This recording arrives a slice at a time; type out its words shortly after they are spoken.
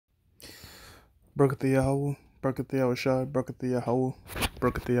Brakata Yahweh, Brakata Yahawashi, Brakata Yahweh,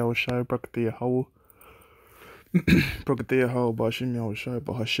 Brakata Yahawashi, Brakata Yahweh, Brakata Yahweh, Bashim Yahawashi,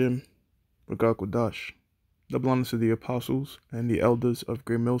 Bahashim, Brakakwadash. Double honors to the apostles and the elders of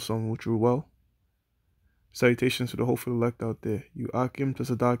Great Millstone, which rule well. Salutations to the hopeful elect out there, you Akim to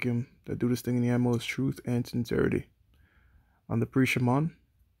Sadakim, that do this thing in the utmost truth and sincerity. On the pre-Shaman,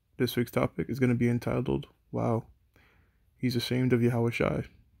 this week's topic is going to be entitled, Wow, He's Ashamed of Yahawashi.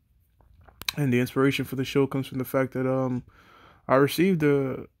 And the inspiration for the show comes from the fact that I received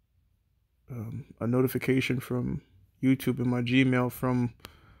a notification from YouTube in my Gmail from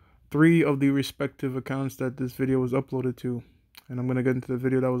 3 of the respective accounts that this video was uploaded to. And I'm going to get into the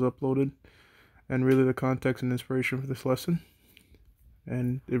video that was uploaded and really the context and inspiration for this lesson.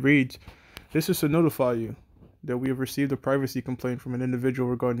 And it reads, "This is to notify you that we have received a privacy complaint from an individual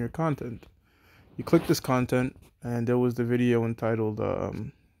regarding your content." You click this content and there was the video entitled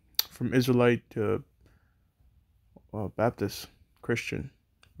From Israelite to Baptist Christian,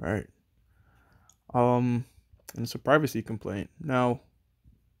 right? And it's a privacy complaint. Now,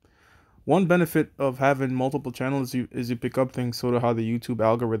 one benefit of having multiple channels is you pick up things sort of how the YouTube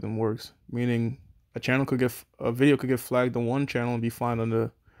algorithm works, meaning a video could get flagged on one channel and be fine on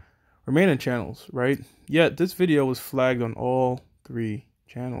the remaining channels, right? Yet this video was flagged on all 3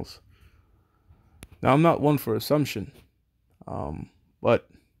 channels. Now, I'm not one for assumption, but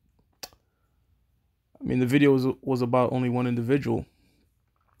I mean the video was about only one individual,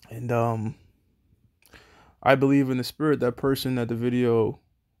 and I believe in the spirit that person that the video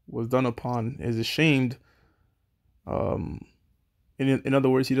was done upon is ashamed. In other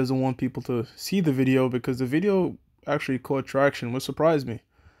words, he doesn't want people to see the video because the video actually caught traction, which surprised me.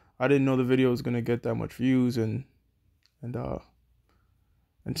 I didn't know the video was gonna get that much views and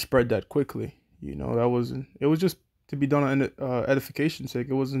spread that quickly. You know, it was just to be done on edification's sake.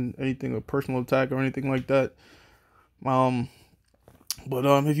 It wasn't anything a personal attack or anything like that. But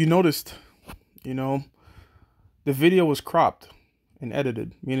if you noticed, you know, the video was cropped and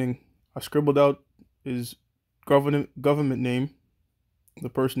edited, meaning I scribbled out his government name, the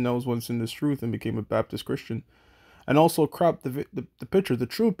person that was once in this truth and became a Baptist Christian, and also cropped the picture. The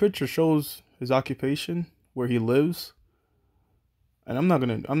true picture shows his occupation, where he lives, and I'm not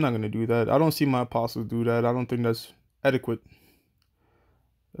gonna do that. I don't see my apostles do that. I don't think that's adequate,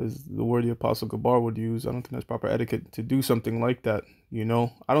 as the word the Apostle Gabar would use. I don't think that's proper etiquette to do something like that. You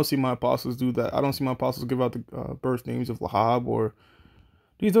know, I don't see my apostles do that. I don't see my apostles give out the birth names of Lahab or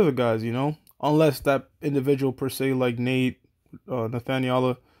these other guys, you know, unless that individual per se, like Nate,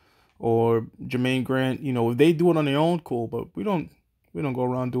 Nathaniel, or Jermaine Grant, you know, if they do it on their own, cool. But we don't go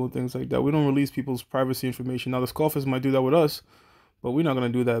around doing things like that. We don't release people's privacy information. Now the scoffers might do that with us, but we're not gonna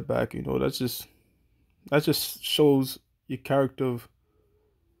do that back. You know, that just shows your character of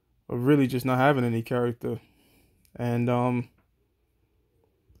really just not having any character. And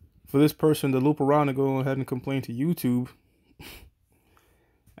for this person to loop around and go ahead and complain to YouTube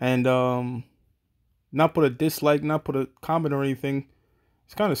and not put a dislike, not put a comment or anything,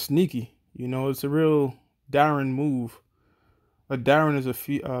 it's kind of sneaky. You know, it's a real Darren move. A Darren is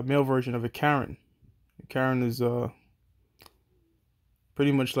a male version of a Karen. A Karen is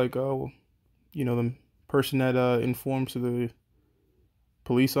pretty much like you know, the person that informs to the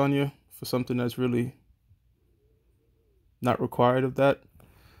police on you for something that's really not required of that.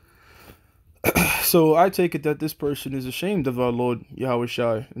 So I take it that this person is ashamed of our Lord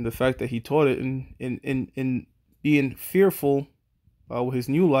Yahawashi and the fact that he taught it, in being fearful with his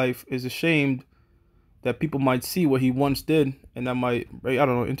new life, is ashamed that people might see what he once did, and that might, I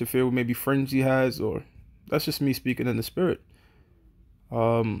don't know, interfere with maybe friends he has, or that's just me speaking in the spirit.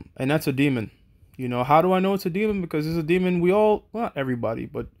 And that's a demon. You know, how do I know it's a demon? Because it's a demon we all, not everybody,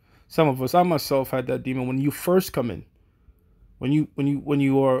 but some of us, I myself had that demon when you first come in. When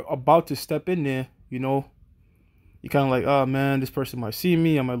you are about to step in there, you know, you kind of like, oh man, this person might see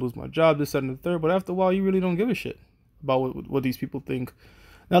me, I might lose my job, this, that, and the third. But after a while, you really don't give a shit about what these people think.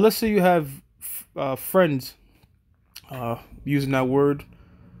 Now, let's say you have friends, using that word,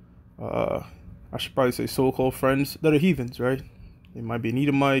 I should probably say so-called friends that are heathens, right? They might be an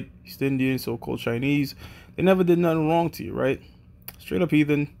Edomite, East Indian, so-called Chinese. They never did nothing wrong to you, right? Straight up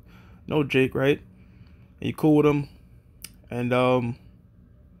heathen, no Jake, right? And you cool with them, and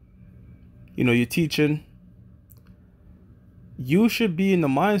you know, you're teaching. You should be in the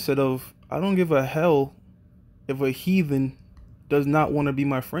mindset of, I don't give a hell if a heathen does not want to be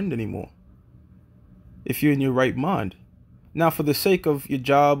my friend anymore, if you're in your right mind. Now, for the sake of your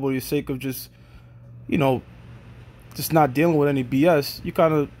job or your sake of just, you know, just not dealing with any BS, you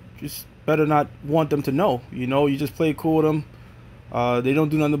kind of just better not want them to know. You know, you just play cool with them, They don't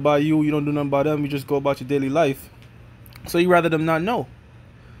do nothing about you. You don't do nothing about them. You just go about your daily life. So you rather them not know.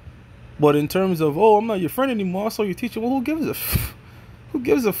 But in terms of, oh, I'm not your friend anymore, I saw your teacher. Well, who gives a who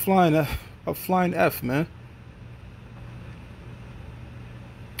gives a flying F, man?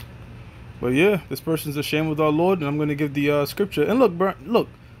 But yeah, this person's ashamed with our Lord, and I'm gonna give the scripture. And look, bro, look,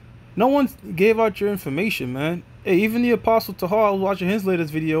 no one gave out your information, man. Hey, even the Apostle Tahar, I was watching his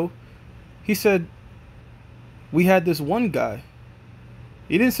latest video. He said we had this one guy.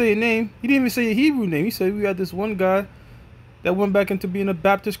 He didn't say your name. He didn't even say your Hebrew name. He said we had this one guy that went back into being a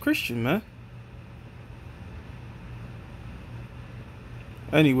Baptist Christian, man.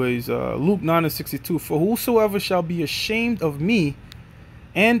 Anyways, Luke 9:62. For whosoever shall be ashamed of me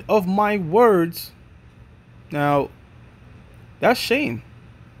and of my words. Now, that's shame.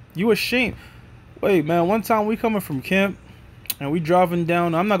 You ashamed. Wait, man, one time we coming from camp and we driving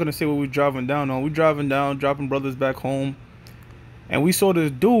down. I'm not going to say what we driving down on. We driving down, dropping brothers back home. And we saw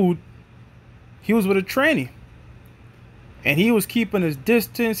this dude. He was with a tranny. And he was keeping his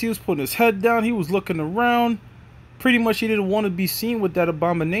distance. He was putting his head down. He was looking around. Pretty much he didn't want to be seen with that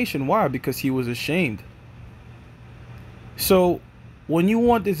abomination. Why? Because he was ashamed. So when you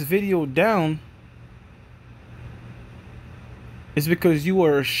want this video down, it's because you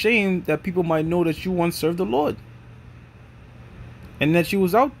are ashamed that people might know that you once served the Lord. And that you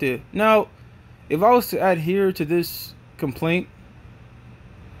was out there. Now, if I was to adhere to this complaint,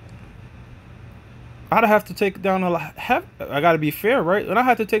 I'd have to take down I gotta be fair, right? And I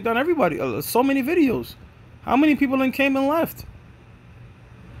had to take down everybody. So many videos. How many people then came and left?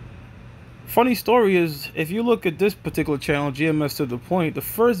 Funny story is, if you look at this particular channel, GMS to the point, the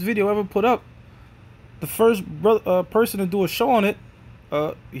first video ever put up, the first person to do a show on it,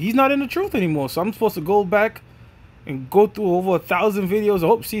 he's not in the truth anymore. So I'm supposed to go back and go through over 1,000 videos.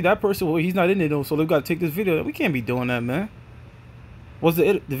 Oh, see that person, well, he's not in it though, so they've got to take this video. We can't be doing that, man. Was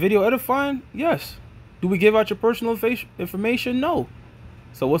the video edifying? Yes. Do we give out your personal information? No.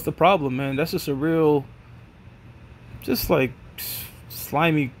 So what's the problem, man? That's just a real, just like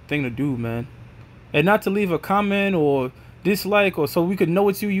slimy thing to do, man. And not to leave a comment or dislike, or so we could know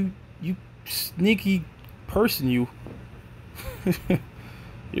it's you sneaky person, you.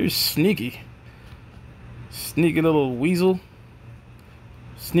 You're sneaky little weasel,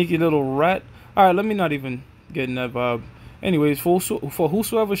 sneaky little rat. All right, let me not even get in that vibe. Anyways, for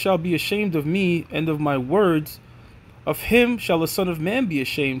whosoever shall be ashamed of me and of my words, of him shall the Son of Man be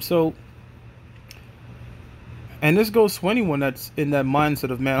ashamed. So, and this goes to anyone that's in that mindset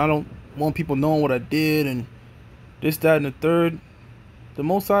of, man, I don't want people knowing what I did and this, that, and the third. The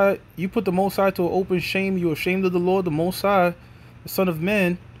Most High, you put the Most High to an open shame. You're ashamed of the Lord, the Most High, the Son of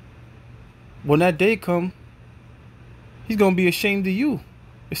Man. When that day come, he's going to be ashamed of you.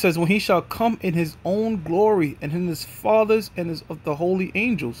 It says, when he shall come in his own glory and in his Father's and his of the holy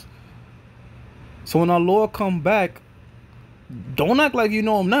angels. So when our Lord come back, don't act like you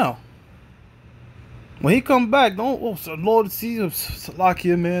know him now. When he come back, don't, oh, so Lord, see him,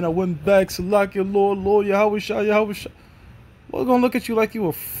 Salakia, man, I went back, Salakia, Lord, Yahawashi. We're going to look at you like you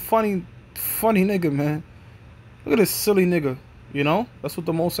a funny nigga, man. Look at this silly nigga, you know? That's what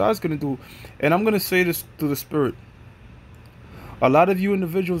the Most High is going to do. And I'm going to say this through the Spirit. A lot of you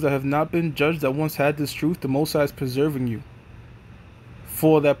individuals that have not been judged, that once had this truth, the Most High is preserving you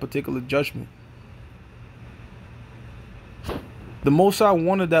for that particular judgment. The Most High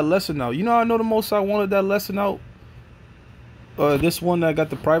wanted that lesson out. You know how I know the Most High wanted that lesson out? This one that got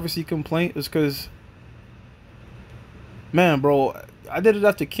the privacy complaint is because, man, bro, I did it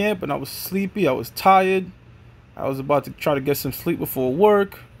after camp and I was sleepy. I was tired. I was about to try to get some sleep before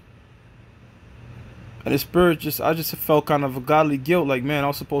work. And the Spirit I just felt kind of a godly guilt. Like, man, I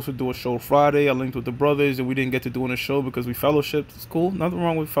was supposed to do a show Friday. I linked with the brothers and we didn't get to doing a show because we fellowshipped. It's cool. Nothing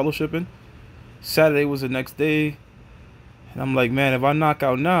wrong with fellowshipping. Saturday was the next day. And I'm like, man, if I knock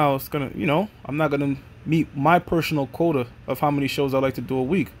out now, it's going to, you know, I'm not going to meet my personal quota of how many shows I like to do a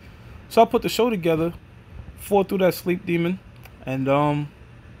week. So I put the show together, fought through that sleep demon, and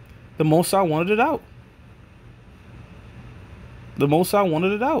the Most High wanted it out. The Most High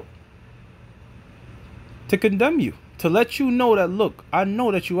wanted it out. To condemn you. To let you know that, look, I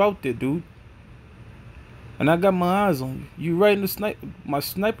know that you out there, dude. And I got my eyes on you. You right in the my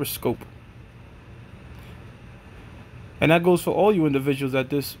sniper scope. And that goes for all you individuals that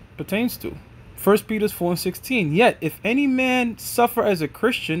this pertains to. 1 Peter 4:16. Yet, if any man suffer as a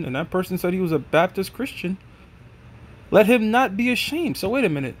Christian, and that person said he was a Baptist Christian, let him not be ashamed. So wait a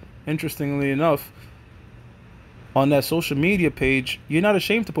minute. Interestingly enough, on that social media page, you're not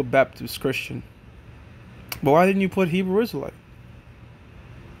ashamed to put Baptist Christian. But why didn't you put Hebrew Israelite?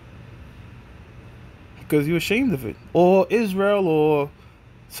 because you're ashamed of it. Or Israel, or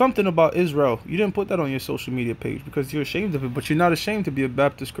something about Israel. You didn't put that on your social media page because you're ashamed of it, but you're not ashamed to be a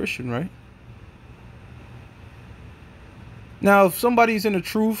Baptist Christian, right? Now, if somebody's in the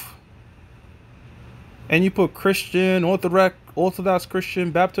truth and you put Christian, Orthodox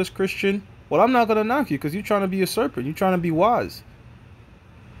Christian, Baptist Christian, well, I'm not going to knock you because you're trying to be a serpent. You're trying to be wise.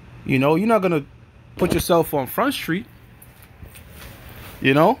 You know, you're not going to put yourself on Front Street.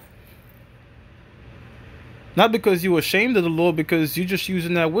 You know? Not because you're ashamed of the Lord, because you're just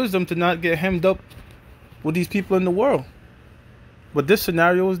using that wisdom to not get hemmed up with these people in the world. But this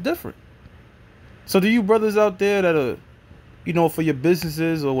scenario is different. So to you brothers out there that are, you know, for your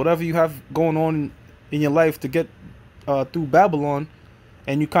businesses or whatever you have going on in your life to get through Babylon,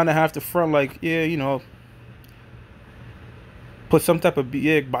 and you kind of have to front like, yeah, you know, put some type of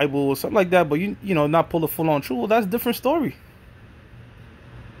Bible or something like that, but you know, not pull a full-on truth, well, that's a different story.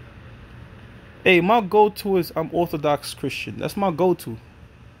 Hey, my go-to is I'm Orthodox Christian. That's my go-to.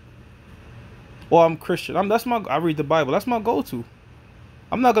 Or I'm Christian. I read the Bible. That's my go-to.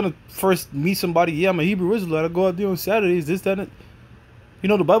 I'm not gonna first meet somebody. Yeah, I'm a Hebrew Israelite. I go out there on Saturdays. This, that, and you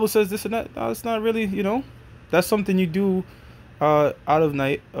know, the Bible says this and that. No, it's not really. You know, that's something you do out of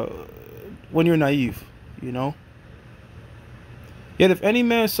night when you're naive. You know. Yet, if any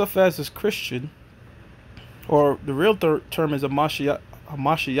man suffer as a Christian, or the real term is a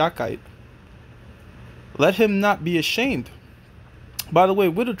Mashiachite, let him not be ashamed. By the way,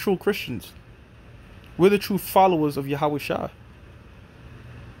 we're the true Christians. We're the true followers of Yahawashi.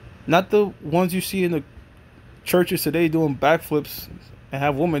 Not the ones you see in the churches today doing backflips and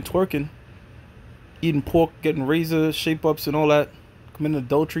have women twerking, eating pork, getting razor shape-ups and all that, committing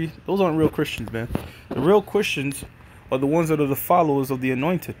adultery. Those aren't real Christians, man. The real Christians are the ones that are the followers of the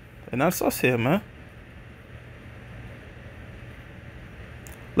anointed. And that's us here, man.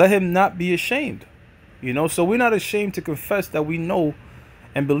 Let him not be ashamed. You know, so we're not ashamed to confess that we know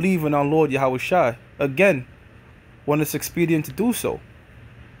and believe in our Lord Yahawashi. Again, when it's expedient to do so.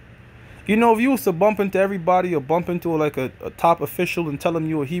 You know, if you was to bump into everybody or bump into like a top official and tell them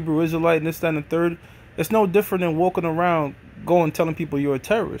you're a Hebrew Israelite and this, that, and the third, it's no different than walking around going telling people you're a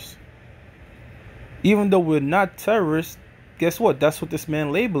terrorist. Even though we're not terrorists, guess what? That's what this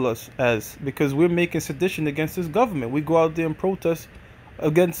man labeled us as, because we're making sedition against this government. We go out there and protest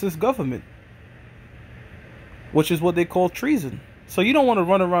against this government, which is what they call treason. So you don't want to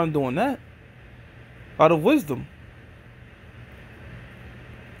run around doing that out of wisdom.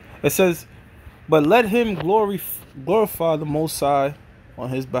 It says, but let him glorify the Most High on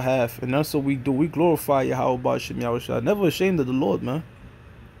his behalf. And that's what we do. We glorify Yahawashi. Never ashamed of the Lord, man.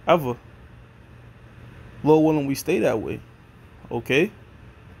 Ever. Lord willing, we stay that way. Okay?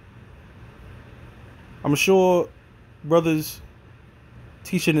 I'm sure, brothers,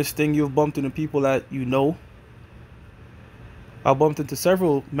 teaching this thing, you've bumped into people that you know. I bumped into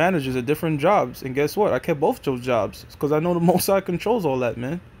several managers at different jobs, and guess what? I kept both those jobs because I know the Most High controls all that,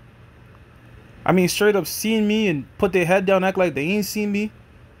 man. I mean, straight up seen me and put their head down, act like they ain't seen me.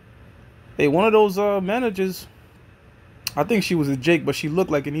 Hey, one of those managers, I think she was a Jake, but she looked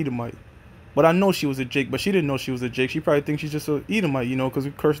like an Edomite. But I know she was a Jake, but she didn't know she was a Jake. She probably thinks she's just a Edomite, you know, because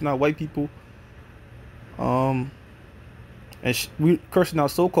we cursing out white people. And we cursing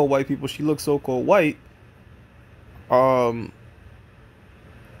out so-called white people. She looks so-called white.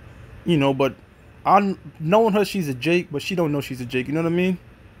 You know, but I knowing her, she's a Jake, but she don't know she's a Jake. You know what I mean?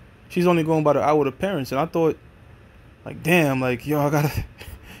 She's only going by the outward appearance, and I thought, like, damn, like, yo, I gotta.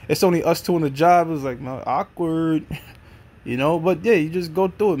 It's only us two in the job. It was like, man, awkward, you know. But yeah, you just go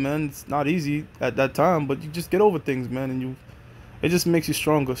through it, man. It's not easy at that time, but you just get over things, man, and it just makes you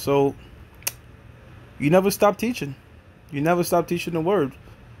stronger. So you never stop teaching. You never stop teaching the word.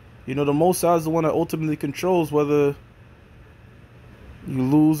 You know, the Most High is the one that ultimately controls whether you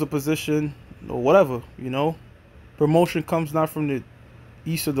lose a position or whatever, you know. Promotion comes not from the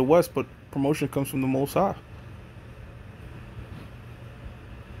east or the west, but promotion comes from the Most High.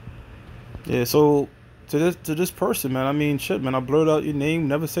 Yeah, so to this person, man, I mean, shit, man, I blurred out your name,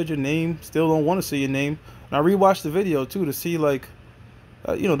 never said your name, still don't want to say your name. And I rewatched the video too to see, like,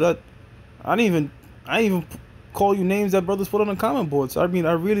 you know, that I didn't even call you names that brothers put on the comment boards. I mean,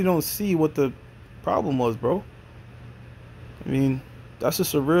 I really don't see what the problem was, bro. I mean, that's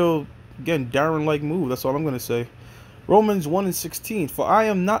just a real, again, Darren-like move. That's all I'm going to say. Romans 1:16. For I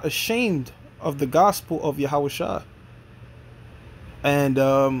am not ashamed of the gospel of Yahawashi.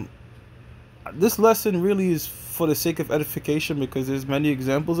 And this lesson really is for the sake of edification, because there's many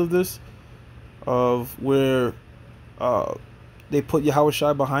examples of this, of where they put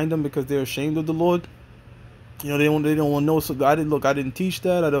Yahawashi behind them because they're ashamed of the Lord. You know, they don't want to know. So I didn't teach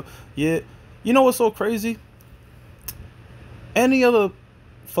that. You know what's so crazy? Any other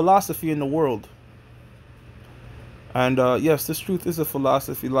philosophy in the world, and yes, this truth is a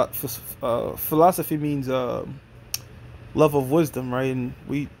philosophy. Philosophy means love of wisdom, right? And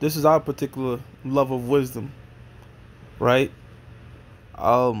this is our particular love of wisdom, right?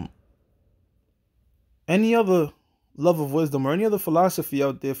 Um, any other love of wisdom or any other philosophy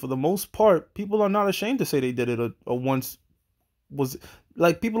out there, for the most part, people are not ashamed to say they did it, or once was,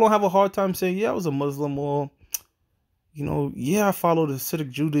 like, people don't have a hard time saying, yeah, I was a Muslim, or, yeah, I followed Hasidic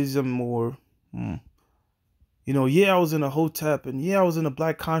Judaism, or, hmm, yeah, I was in a Hotep, and yeah, I was in a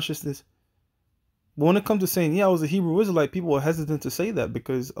Black consciousness. But when it comes to saying, yeah, I was a Hebrew Israelite, people are hesitant to say that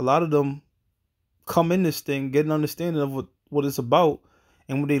because a lot of them come in this thing, get an understanding of what it's about,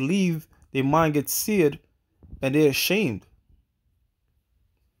 and when they leave, their mind gets seared and they're ashamed.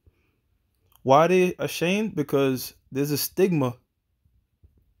 Why are they ashamed? Because there's a stigma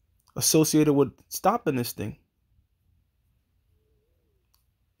associated with stopping this thing.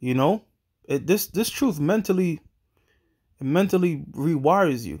 You know, this truth mentally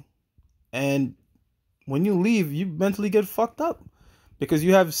rewires you, and when you leave, you mentally get fucked up because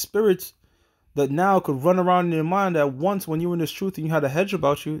you have spirits that now could run around in your mind that once when you were in this truth and you had a hedge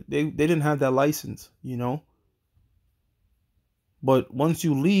about you, they didn't have that license, But once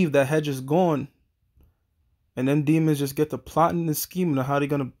you leave, that hedge is gone, and then demons just get to plotting and scheming of how they're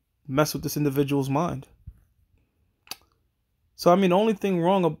gonna mess with this individual's mind. So I mean, the only thing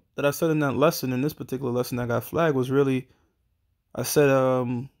wrong that I said in that lesson, in this particular lesson that got flagged, was really I said,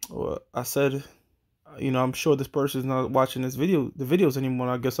 I'm sure this person's not watching the videos anymore.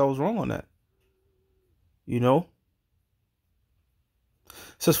 I guess I was wrong on that. You know, it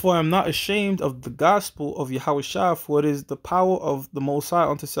says, "For I am not ashamed of the gospel of Yahawashi, for it is the power of the Most High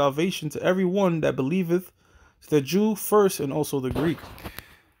unto salvation to everyone that believeth, to the Jew first and also the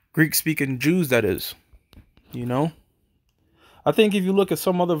Greek speaking Jews, that is." You know, I think if you look at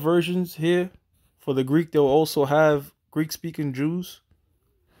some other versions here for the Greek, they'll also have Greek speaking Jews.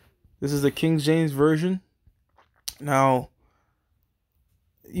 This is the King James version. Now,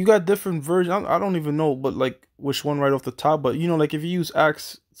 you got different versions. I don't even know, but like which one right off the top. But like if you use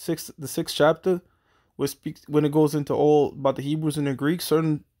Acts 6, the 6th chapter, which speaks when it goes into all about the Hebrews and the Greeks,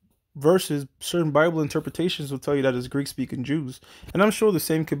 certain verses, certain Bible interpretations will tell you that it's Greek speaking Jews, and I'm sure the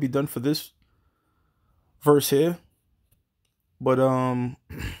same could be done for this verse here. But I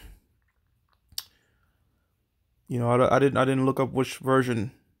didn't look up which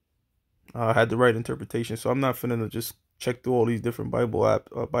version had the right interpretation, so I'm not finna just check through all these different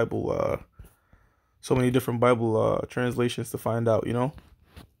so many different Bible translations to find out,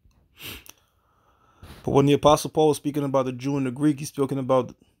 But when the Apostle Paul was speaking about the Jew and the Greek, he's speaking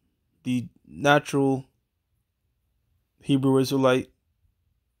about the natural Hebrew Israelite,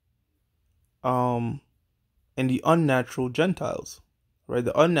 and the unnatural Gentiles, right?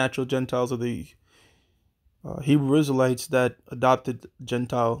 The unnatural Gentiles are the Hebrew Israelites that adopted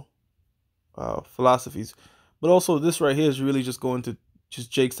Gentile philosophies. But also, this right here is really just going to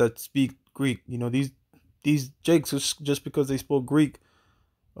just Jakes that speak Greek. These Jakes, just because they spoke Greek,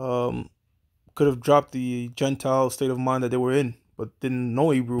 could have dropped the Gentile state of mind that they were in, but didn't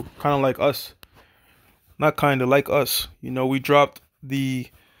know Hebrew. Kind of like us. Not kind of like us. We dropped the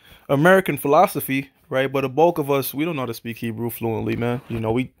American philosophy, right? But the bulk of us, we don't know how to speak Hebrew fluently, man.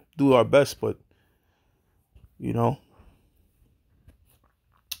 We do our best, but,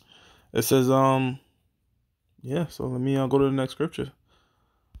 it says, yeah, so let me go to the next scripture.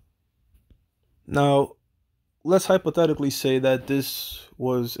 Now, let's hypothetically say that this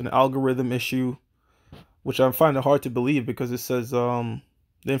was an algorithm issue, which I find it hard to believe because it says the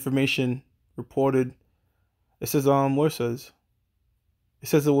information reported. It says where it says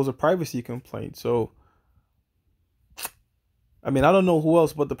it was a privacy complaint. So I mean, I don't know who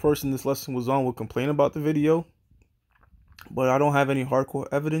else but the person this lesson was on would complain about the video, but I don't have any hardcore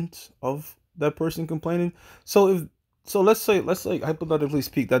evidence of that person complaining. So let's say hypothetically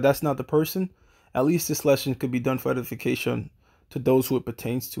speak that that's not the person. At least this lesson could be done for edification to those who it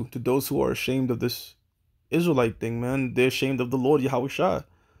pertains to those who are ashamed of this Israelite thing, man. They're ashamed of the Lord Yahawashi.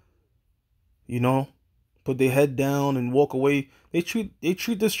 Put their head down and walk away. They treat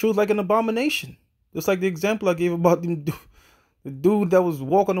this truth like an abomination. Just like the example I gave about the dude that was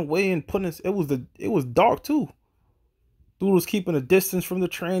walking away and putting it was dark too. Dude was keeping a distance from the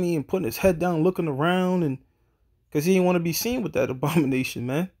tranny and putting his head down, looking around, and because he didn't want to be seen with that abomination,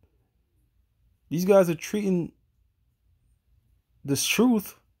 man. These guys are treating this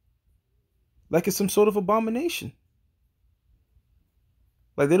truth like it's some sort of abomination.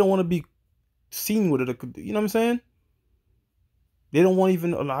 Like they don't want to be seen with it. You know what I'm saying? They don't want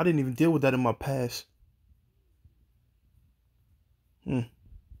even. I didn't even deal with that in my past.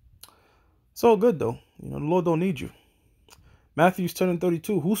 It's all good though. The Lord don't need you. Matthew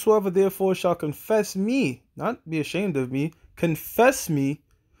 10:32. Whosoever therefore shall confess me, not be ashamed of me, confess me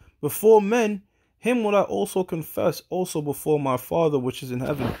before men, him will I also confess also before my Father which is in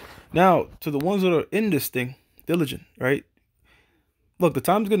heaven. Now, to the ones that are in this thing, diligent, right? Look, the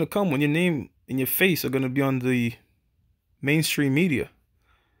time's gonna come when your name and your face are gonna be on the mainstream media.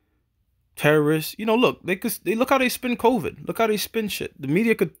 Terrorists, look, they look how they spin COVID. Look how they spin shit. The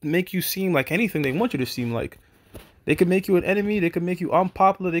media could make you seem like anything they want you to seem like. They could make you an enemy. They could make you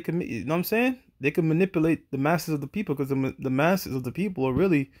unpopular. They could, you know what I'm saying? They could manipulate the masses of the people because the masses of the people are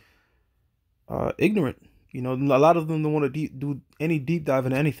really ignorant. A lot of them don't want to do any deep dive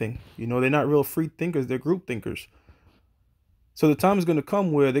into anything. They're not real free thinkers. They're group thinkers. So the time is going to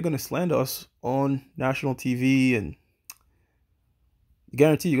come where they're going to slander us on national TV, and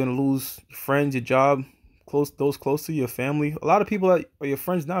guarantee you're going to lose your friends, your job, those close to you, your family. A lot of people that are your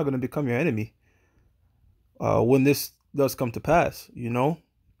friends now are going to become your enemy when this does come to pass,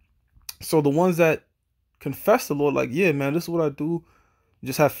 So the ones that confess the Lord, like, yeah, man, this is what I do,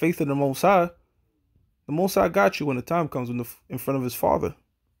 just have faith in the Most High. The Most High got you when the time comes in front of his Father.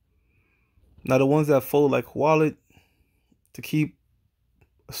 Now the ones that fold like wallet to keep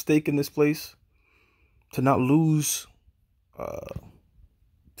a stake in this place, to not lose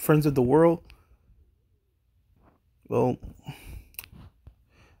friends of the world, well,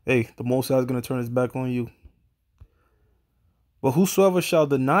 hey, the Most High is going to turn his back on you. But whosoever shall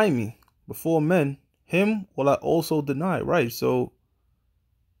deny me before men, him will I also deny. Right. So,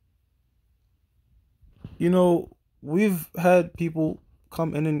 we've had people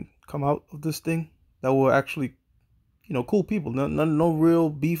come in and come out of this thing that were actually, cool people. No real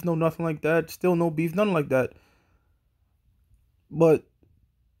beef, no nothing like that. Still no beef, nothing like that. But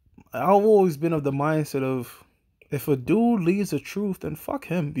I've always been of the mindset of, if a dude leaves the truth, then fuck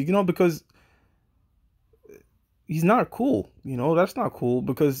him. Because he's not cool. That's not cool,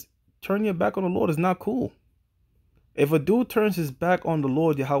 because turning your back on the Lord is not cool. If a dude turns his back on the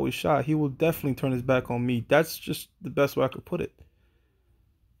Lord, Yahawashi, he will definitely turn his back on me. That's just the best way I could put it.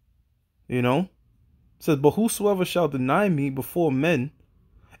 It says, but whosoever shall deny me before men,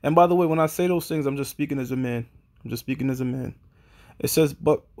 and by the way, when I say those things, I'm just speaking as a man. It says,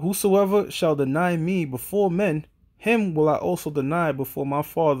 but whosoever shall deny me before men, him will I also deny before my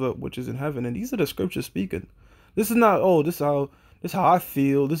Father which is in heaven. And these are the scriptures speaking. This is not, this is how I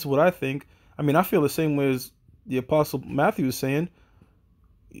feel. This is what I think. I mean, I feel the same way as the Apostle Matthew is saying.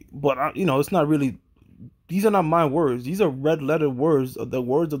 But, it's not really, these are not my words. These are red letter words, the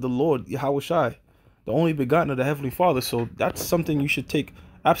words of the Lord, Yahawashi, the only begotten of the Heavenly Father. So that's something you should take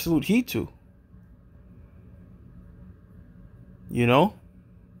absolute heed to.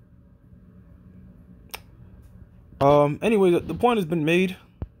 Anyway, the point has been made,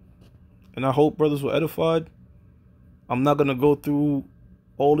 and I hope brothers were edified. I'm not gonna go through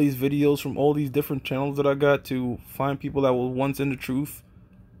all these videos from all these different channels that I got to find people that were once in the truth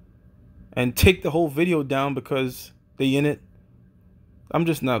and take the whole video down because they in it. I'm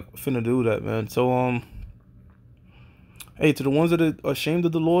just not finna do that, man. So hey, to the ones that are ashamed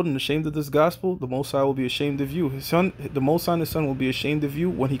of the Lord and ashamed of this gospel, the Most High will be ashamed of you. The Most High and his Son will be ashamed of you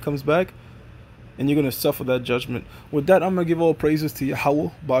when he comes back, and you're going to suffer that judgment. With that, I'm going to give all praises to Yahweh,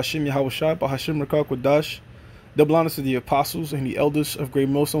 Ba'ashim Yahawashi, Ba'ashim Rakak Wadash, double honors to the apostles and the elders of Great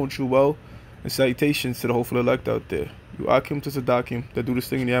Millstone with true well, and salutations to the hopeful elect out there. You Akim to Sadakim that do this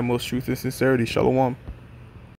thing in the utmost truth and sincerity. Shalom.